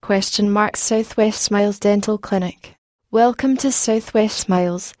Southwest Smiles Dental Clinic. Welcome to Southwest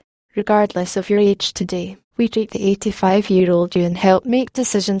Smiles. Regardless of your age today, we treat the 85-year-old you and help make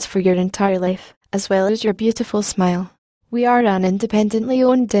decisions for your entire life, as well as your beautiful smile. We are an independently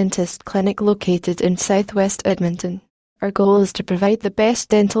owned dentist clinic located in Southwest Edmonton. Our goal is to provide the best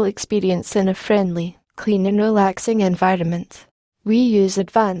dental experience in a friendly, clean and relaxing environment. We use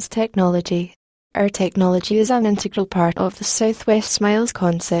advanced technology. Our technology is an integral part of the Southwest Smiles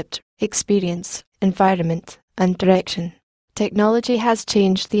concept, experience, environment, and direction. Technology has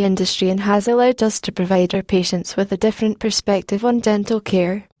changed the industry and has allowed us to provide our patients with a different perspective on dental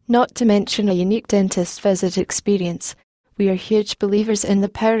care, not to mention a unique dentist visit experience. We are huge believers in the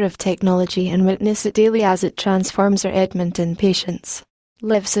power of technology and witness it daily as it transforms our Edmonton patients'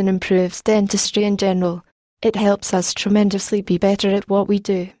 lives and improves dentistry in general. It helps us tremendously be better at what we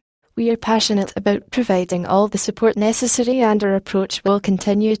do. We are passionate about providing all the support necessary, and our approach will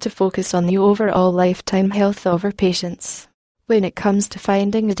continue to focus on the overall lifetime health of our patients. When it comes to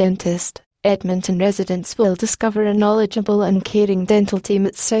finding a dentist, Edmonton residents will discover a knowledgeable and caring dental team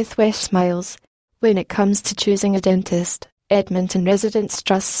at Southwest Smiles. When it comes to choosing a dentist, Edmonton residents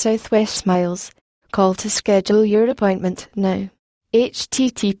trust Southwest Smiles. Call to schedule your appointment now.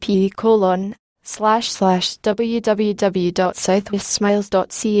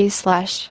 http://www.southwestsmiles.ca/